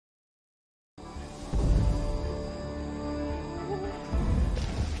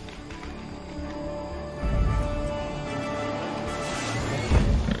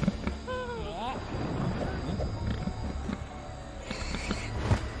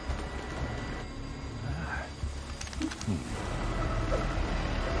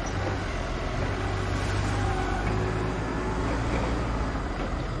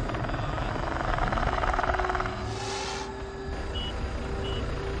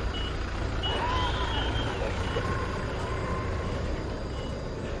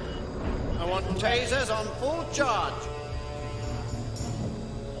Tasers on full charge.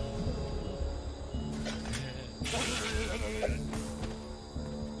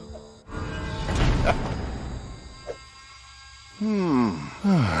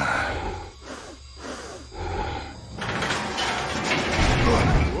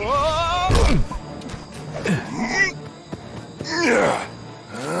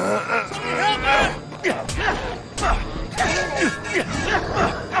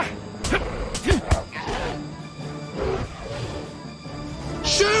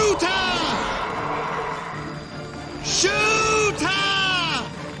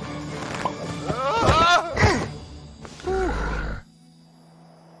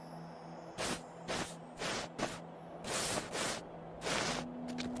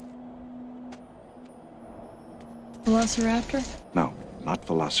 Velociraptor? No, not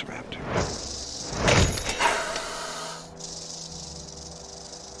Velociraptor.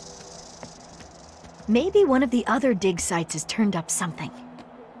 Maybe one of the other dig sites has turned up something.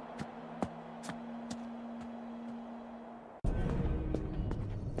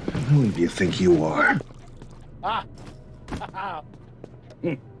 Who do you think you are?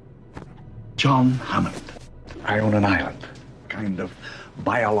 John Hammond. I own an island. Kind of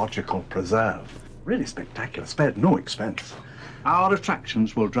biological preserve. Really spectacular. Spared no expense. Our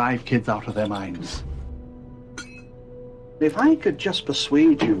attractions will drive kids out of their minds. If I could just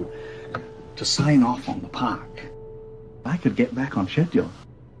persuade you to sign off on the park, I could get back on schedule.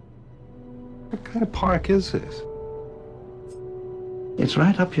 What kind of park is this? It's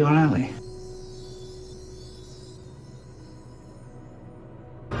right up your alley.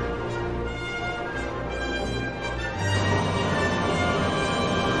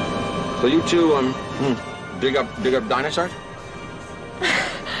 So you two, dig up dinosaurs?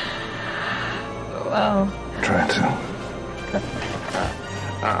 Well... Try to.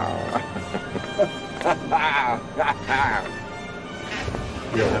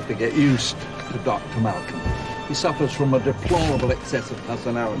 You'll have to get used to Dr. Malcolm. He suffers from a deplorable excess of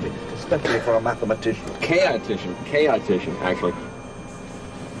personality, especially for a mathematician. Chaotician, actually.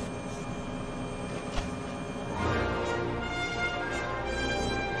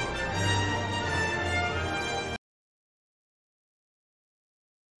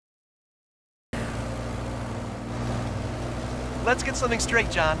 Let's get something straight,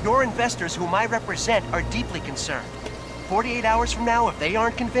 John. Your investors, whom I represent, are deeply concerned. 48 hours from now, if they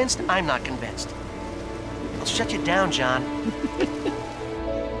aren't convinced, I'm not convinced. I'll shut you down, John.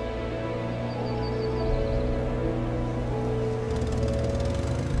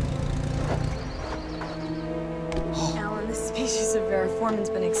 Alan, this species of Variformin's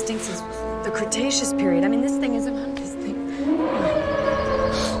been extinct since the Cretaceous period. I mean, this thing is about this thing.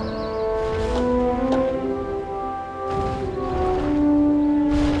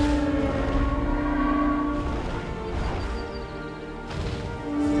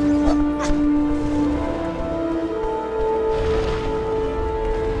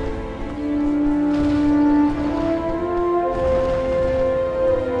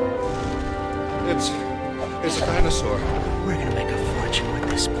 It's a dinosaur. We're gonna make a fortune with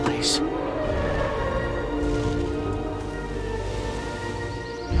this place.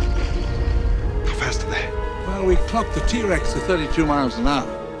 How fast are they? Well, we clocked the T-Rex at 32 miles an hour.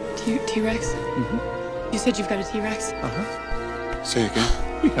 T-Rex? Mm-hmm. You said you've got a T-Rex? Uh-huh. Say again.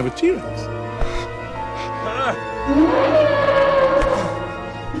 We have a T-Rex.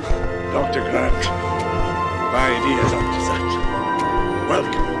 Dr. Grant, my ideas up to that.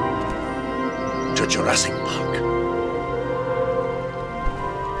 Welcome to Jurassic Park.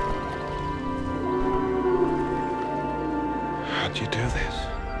 How'd you do this?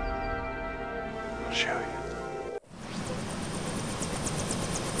 I'll show you.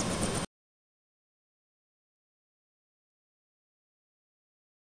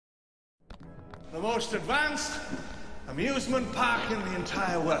 The most advanced amusement park in the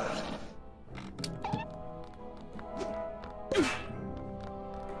entire world.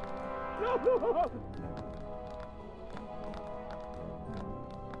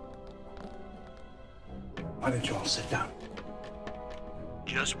 Why don't you all sit down?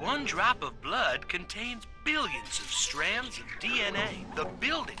 Just one drop of blood contains billions of strands of DNA, the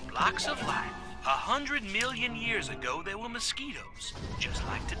building blocks of life. 100 million years ago, there were mosquitoes, just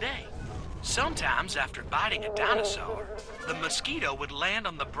like today. Sometimes, after biting a dinosaur, the mosquito would land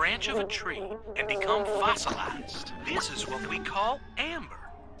on the branch of a tree and become fossilized. This is what we call amber.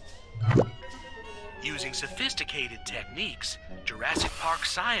 Using sophisticated techniques, Jurassic Park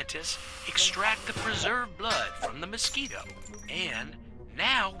scientists extract the preserved blood from the mosquito, and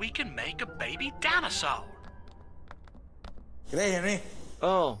now we can make a baby dinosaur. G'day, Henry.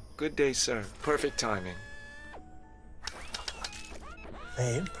 Oh, Good day, sir. Perfect timing.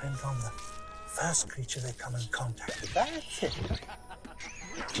 They imprint on the first creature they come in contact with. That's it.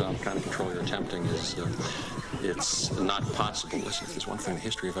 Some kind of control you're attempting is, it's not possible. Listen, if there's one thing the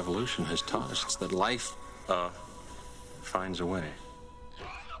history of evolution has taught us, it's that life, finds a way.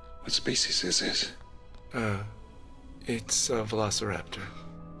 What species is this? It's a velociraptor.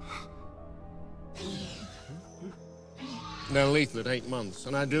 They're lethal at 8 months,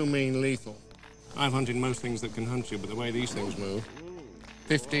 and I do mean lethal. I've hunted most things that can hunt you, but the way these things move,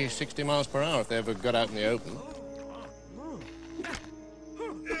 50, 60 miles per hour if they ever got out in the open.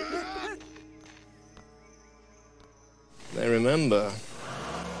 They remember.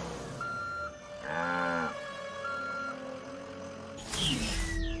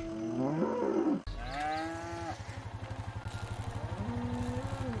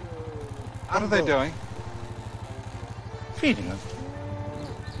 What are they doing? Feeding them.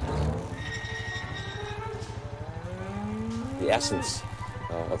 The essence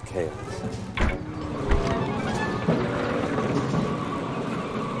of chaos.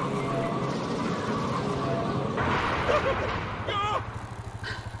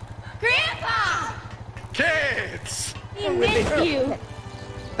 Grandpa! Kids! We miss you.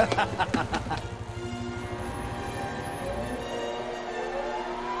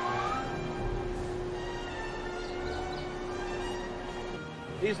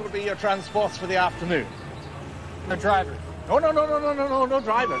 These will be your transports for the afternoon. No driver. No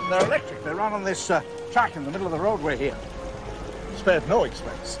drivers. They're electric. They run on this track in the middle of the roadway here. Spared no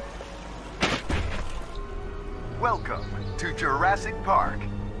expense. Welcome to Jurassic Park.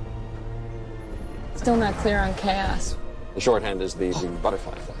 Still not clear on chaos. The shorthand is the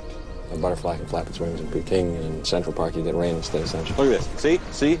butterfly effect. A butterfly can flap its wings in Peking, and in Central Park you get rain instead of sunshine. Look at this.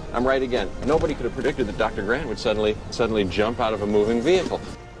 See? I'm right again. Nobody could have predicted that Dr. Grant would suddenly jump out of a moving vehicle.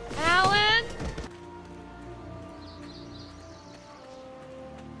 Alan?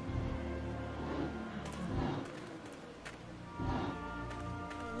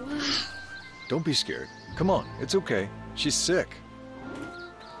 Don't be scared. Come on, it's okay. She's sick.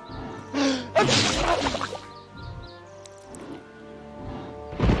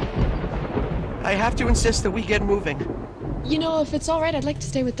 I have to insist that we get moving. You know, if it's all right, I'd like to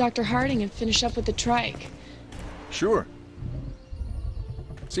stay with Dr. Harding and finish up with the trike. Sure.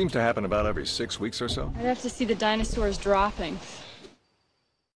 Seems to happen about every 6 weeks or so. I'd have to see the dinosaurs dropping.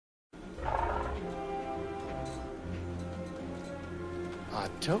 I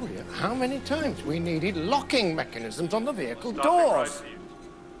told you how many times we needed locking mechanisms on the vehicle doors.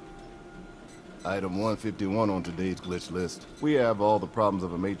 Item 151 on today's glitch list. We have all the problems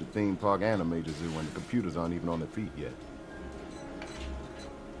of a major theme park and a major zoo when the computers aren't even on their feet yet.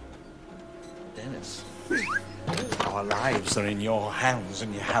 Dennis, our lives are in your hands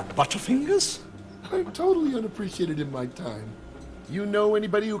and you have butterfingers? I'm totally unappreciated in my time. You know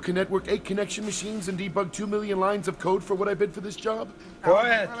anybody who can network 8 connection machines and debug 2 million lines of code for what I bid for this job?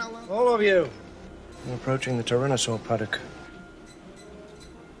 Quiet, all of you. We're approaching the Tyrannosaur paddock.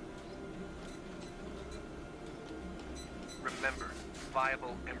 Remember,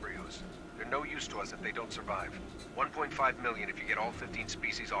 viable embryos. They're no use to us if they don't survive. 1.5 million if you get all 15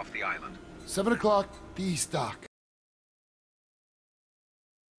 species off the island. 7 o'clock, D-Stock.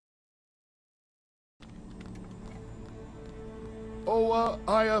 Oh,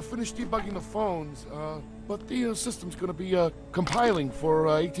 I finished debugging the phones, but the system's gonna be compiling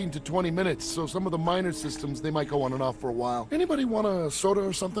for 18 to 20 minutes, so some of the minor systems, they might go on and off for a while. Anybody want a soda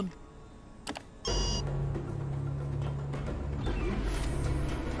or something?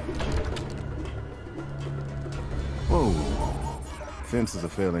 Whoa. Fences are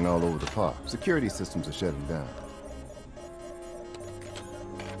failing all over the park. Security systems are shutting down.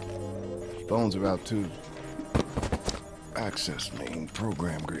 Phones are out too. Access main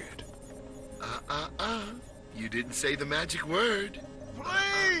program grid. You didn't say the magic word.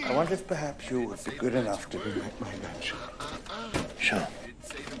 I wonder if perhaps you would be good enough to be my lunch. Sure.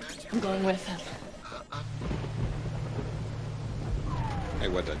 I'm going with him. Hey,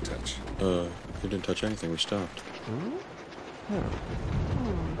 what'd that touch? You didn't touch anything. We stopped.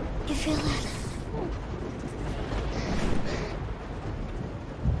 You feel that?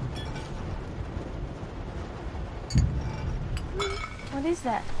 What is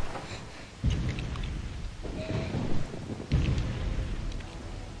that?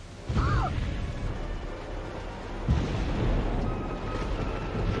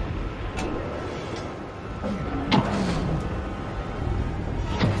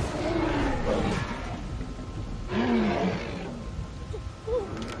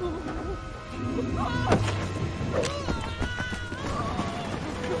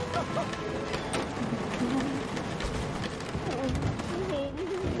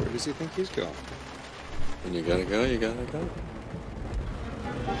 does he think he's going? When you gotta go, you gotta go.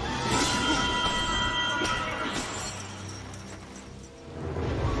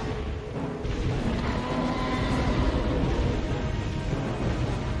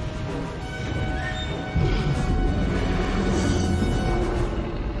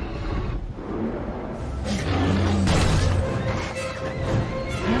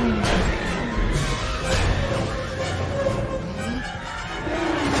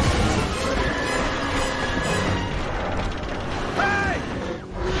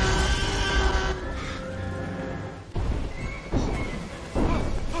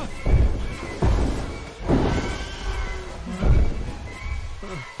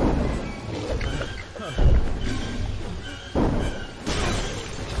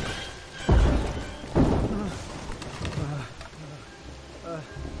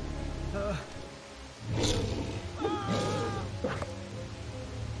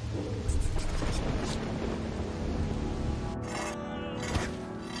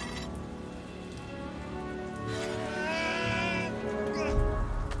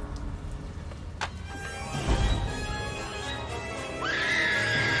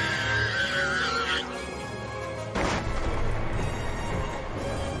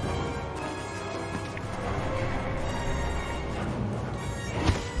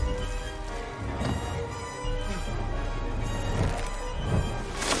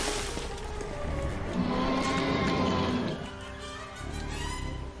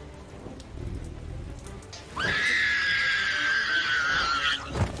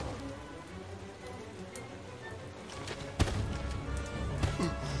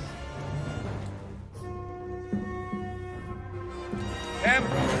 Em!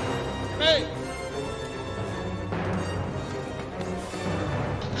 Hey!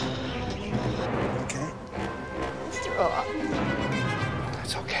 Okay? Throw up.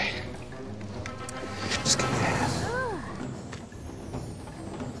 That's okay. Just give me a hand.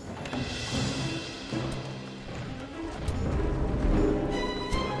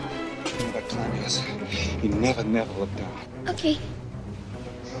 You know that time is. He never looked down. Okay.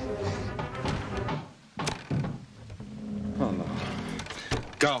 Oh, no.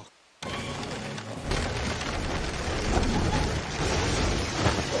 Go.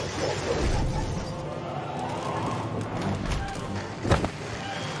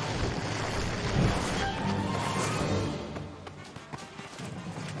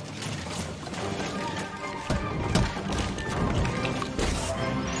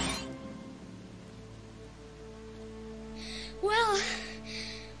 Well,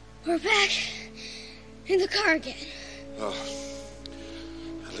 we're back in the car again. Oh,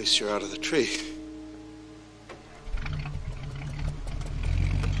 at least you're out of the tree.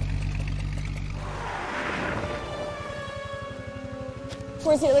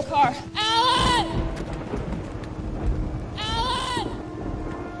 Where's the other car? Alan! Alan!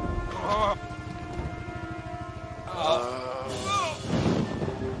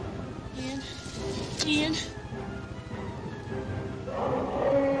 Ian?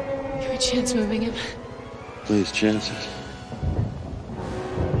 Can we chance moving him? Please, chances.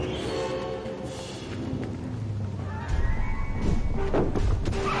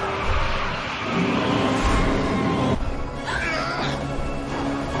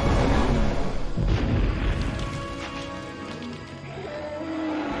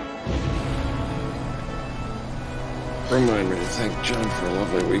 Remind me to thank John for a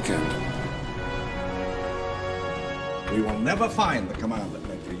lovely weekend. We will never find the command that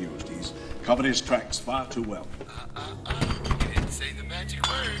Ledger used. He's covered his tracks far too well. Can't say the magic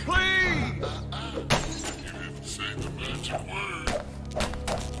word. Please! You didn't say the magic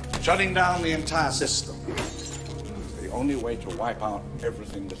word. Shutting down the entire system is the only way to wipe out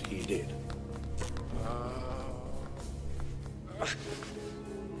everything that he did.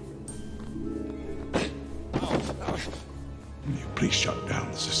 Will you please shut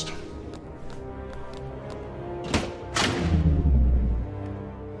down the system?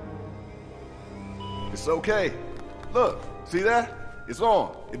 It's okay. Look, see that? It's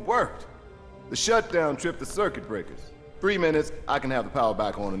on. It worked. The shutdown tripped the circuit breakers. 3 minutes, I can have the power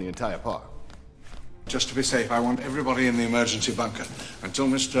back on in the entire park. Just to be safe, I want everybody in the emergency bunker until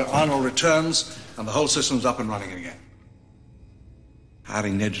Mr. Arnold returns and the whole system's up and running again.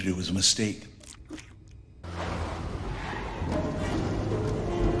 Hiring Ned to do was a mistake.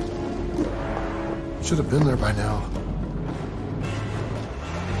 Should have been there by now.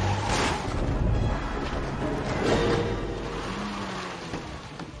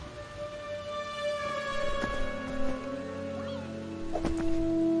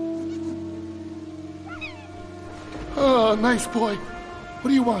 Oh, nice boy. What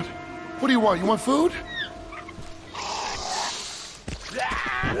do you want? What do you want? You want food?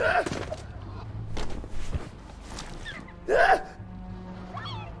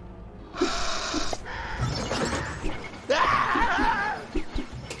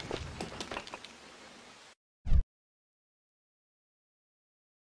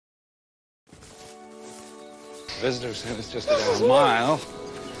 Visitor said it's just about a mile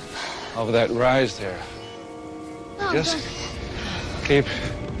over that rise there. Just keep.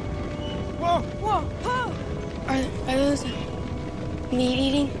 Whoa, whoa, whoa! Are those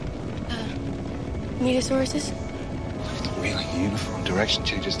meat-eating metosauruses? Wheeling uniform direction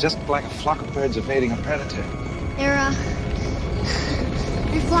changes, just like a flock of birds evading a predator. They're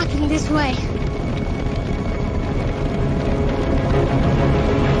flocking this way.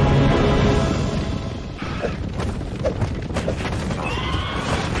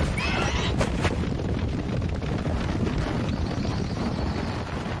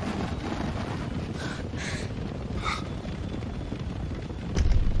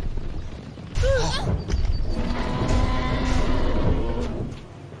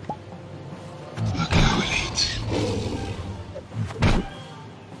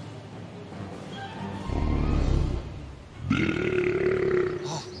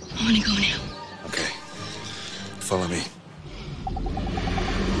 I want to go now. Okay. Follow me.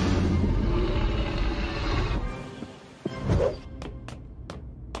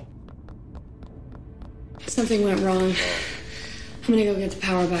 Something went wrong. I'm gonna go get the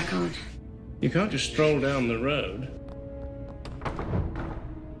power back on. You can't just stroll down the road.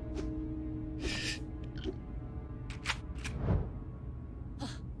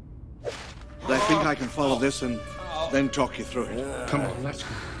 I think I can follow this and then talk you through it. Come on, let's go.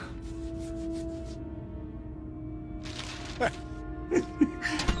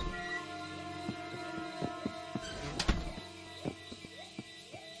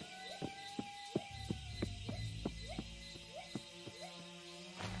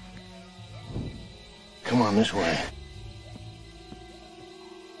 Come on, this way.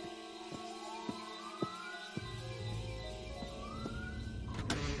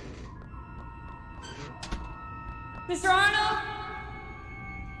 Mr. Arnold?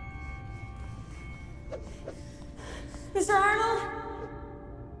 Mr. Arnold?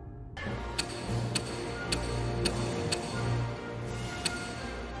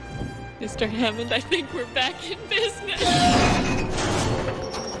 Mr. Hammond, I think we're back in business.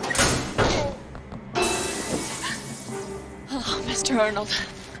 Oh, Mr. Arnold.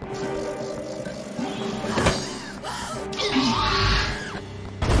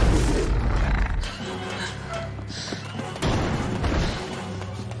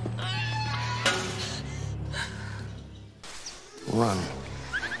 Run.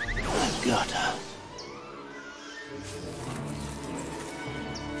 Gotta.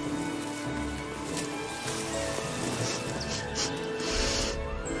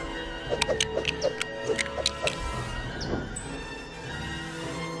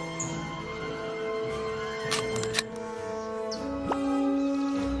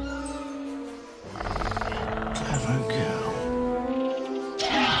 Clever girl.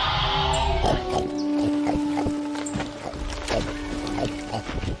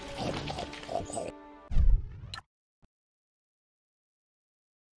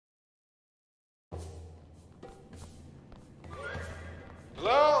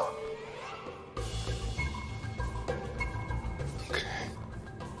 Hello? Okay.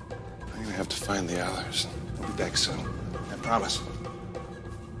 I'm gonna have to find the others. I'll be back soon. I promise.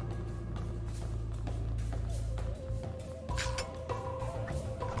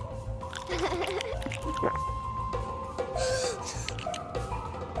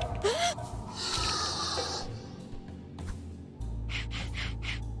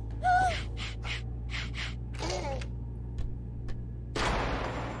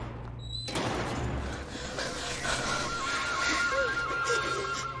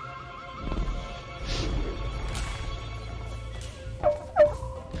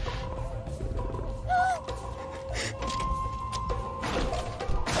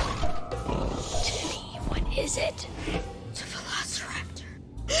 What is it? It's a velociraptor.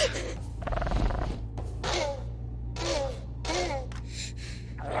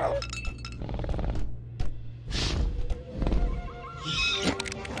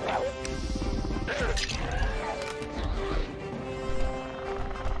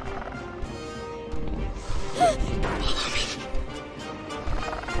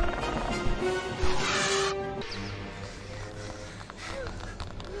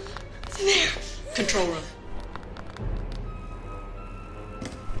 There. Control room.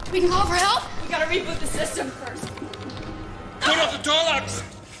 We can call for help? We gotta reboot the system first. Turn off the door locks!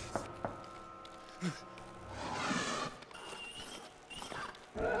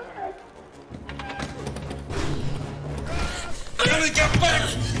 Gotta get back!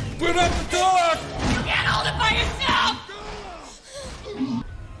 Put up the door! You can't hold it by yourself!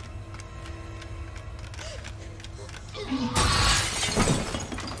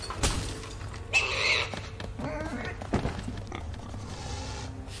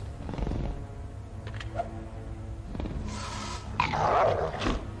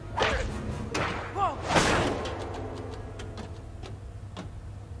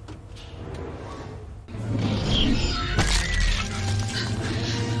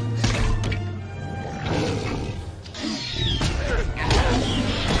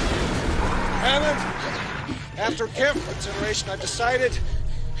 After careful consideration, I've decided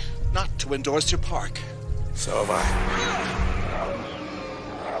not to endorse your park. So have I.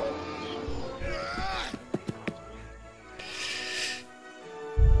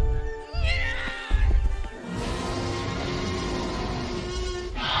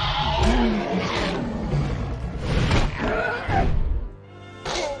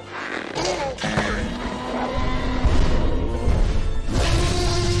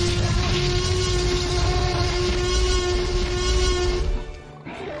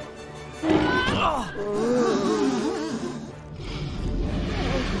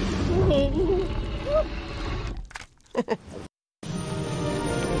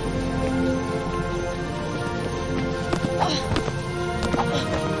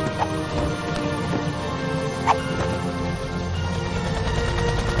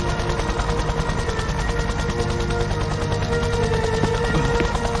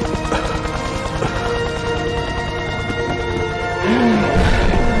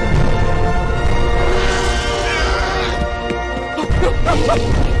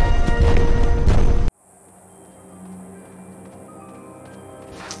 Oh!